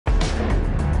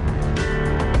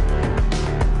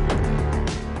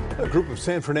group of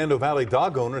San Fernando Valley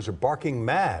dog owners are barking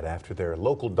mad after their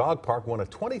local dog park won a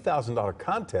 $20,000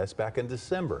 contest back in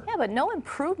December. Yeah, but no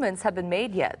improvements have been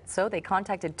made yet, so they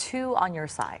contacted Two on Your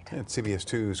Side. And CBS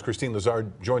 2's Kristine Lazar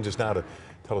joins us now to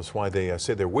tell us why they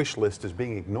say their wish list is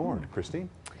being ignored. Kristine?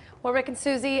 Well, Rick and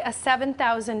Susie, a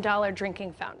 $7,000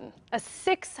 drinking fountain, a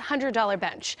 $600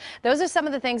 bench. Those are some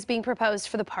of the things being proposed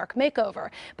for the park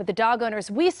makeover. But the dog owners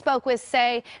we spoke with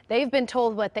say they've been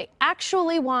told what they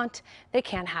actually want, they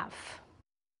can't have.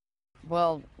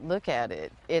 Well, look at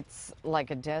it. It's like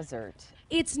a desert.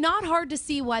 It's not hard to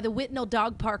see why the Whitnall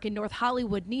Dog Park in North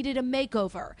Hollywood needed a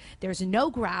makeover. There's no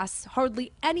grass,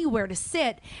 hardly anywhere to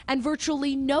sit, and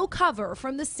virtually no cover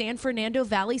from the San Fernando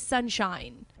Valley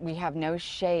sunshine. We have no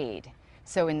shade,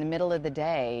 so in the middle of the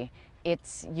day,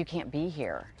 you can't be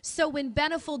here. So when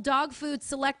Beneful Dog Food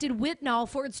selected Whitnall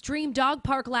for its Dream Dog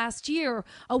Park last year,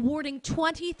 awarding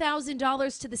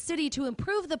 $20,000 to the city to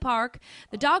improve the park,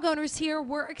 the dog owners here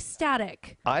were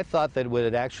ecstatic. I thought that it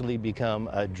would actually become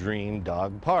a Dream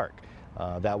Dog Park.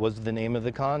 That was the name of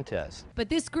the contest. But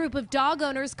this group of dog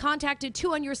owners contacted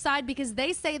Two on Your Side because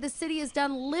they say the city has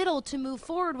done little to move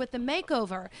forward with the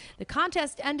makeover. The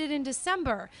contest ended in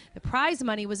December. The prize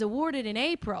money was awarded in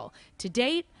April. To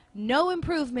date, no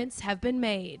improvements have been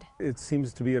made. It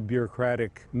seems to be a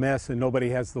bureaucratic mess, and nobody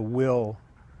has the will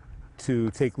to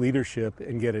take leadership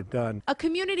and get it done. A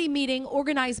community meeting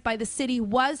organized by the city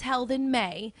was held in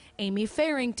May. Amy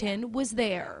Farrington was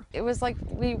there. It was like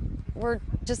we were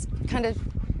just kind of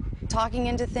talking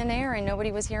into thin air and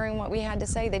nobody was hearing what we had to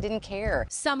say. They didn't care.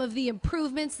 Some of the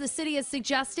improvements the city has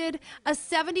suggested: a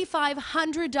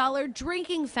 $7,500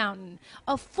 drinking fountain,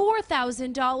 a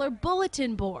 $4,000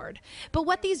 bulletin board. But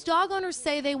what these dog owners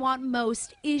say they want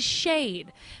most is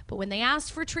shade. But when they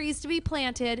asked for trees to be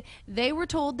planted, they were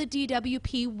told the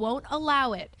DWP won't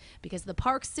allow it because the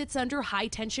park sits under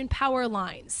high-tension power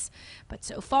lines. But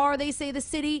so far, they say the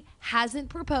city hasn't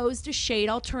proposed a shade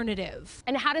alternative.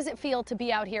 And how does it feel to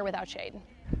be out here without shade?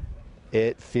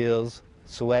 It feels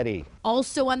sweaty.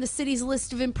 Also on the city's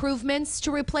list of improvements,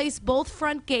 to replace both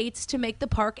front gates to make the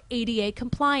park ADA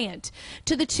compliant,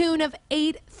 to the tune of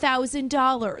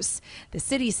 $8,000. The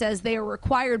city says they are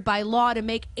required by law to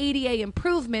make ADA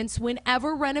improvements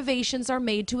whenever renovations are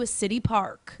made to a city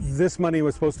park. This money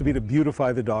was supposed to be to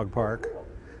beautify the dog park,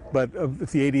 but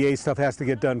if the ADA stuff has to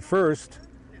get done first,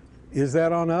 is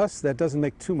that on us? That doesn't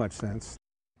make too much sense.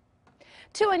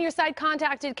 Two on Your Side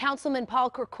contacted Councilman Paul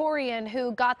Krikorian,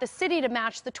 who got the city to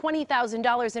match the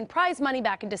 $20,000 in prize money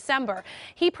back in December.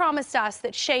 He promised us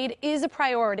that shade is a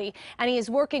priority, and he is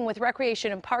working with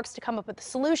Recreation and Parks to come up with a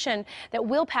solution that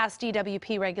will pass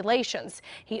DWP regulations.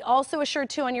 He also assured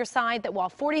Two on Your Side that while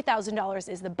 $40,000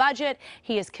 is the budget,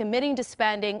 he is committing to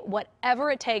spending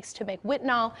whatever it takes to make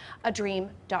Whitnall a dream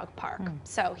dog park.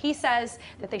 So he says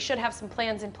that they should have some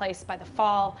plans in place by the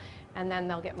fall, and then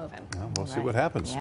they'll get moving. Well, we'll see what happens.